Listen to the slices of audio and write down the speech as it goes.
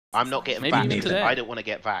I'm not getting Maybe even vaxxed. today. I don't want to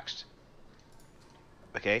get vaxxed.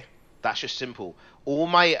 Okay? That's just simple. All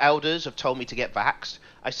my elders have told me to get vaxxed.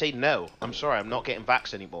 I say no. I'm sorry. I'm not getting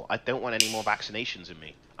vaxxed anymore. I don't want any more vaccinations in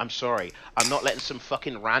me. I'm sorry. I'm not letting some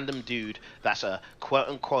fucking random dude that's a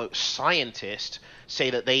quote-unquote scientist say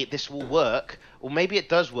that this will work. Or maybe it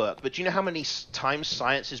does work. But do you know how many times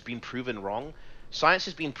science has been proven wrong? Science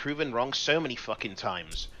has been proven wrong so many fucking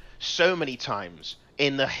times. So many times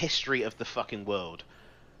in the history of the fucking world.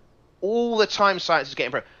 All the time science is getting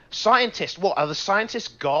proven. Scientists, what? Are the scientists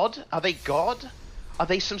God? Are they God? Are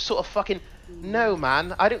they some sort of fucking... No,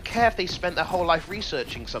 man. I don't care if they spent their whole life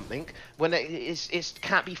researching something when it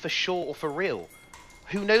can't be for sure or for real.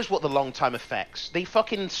 Who knows what the long-time effects? They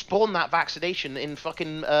fucking spawned that vaccination in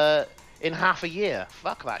fucking, in half a year.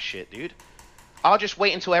 Fuck that shit, dude. I'll just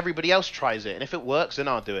wait until everybody else tries it, and if it works, then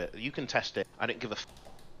I'll do it. You can test it. I don't give a f.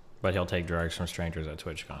 But he'll take drugs from strangers at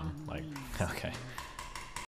TwitchCon. Like, okay.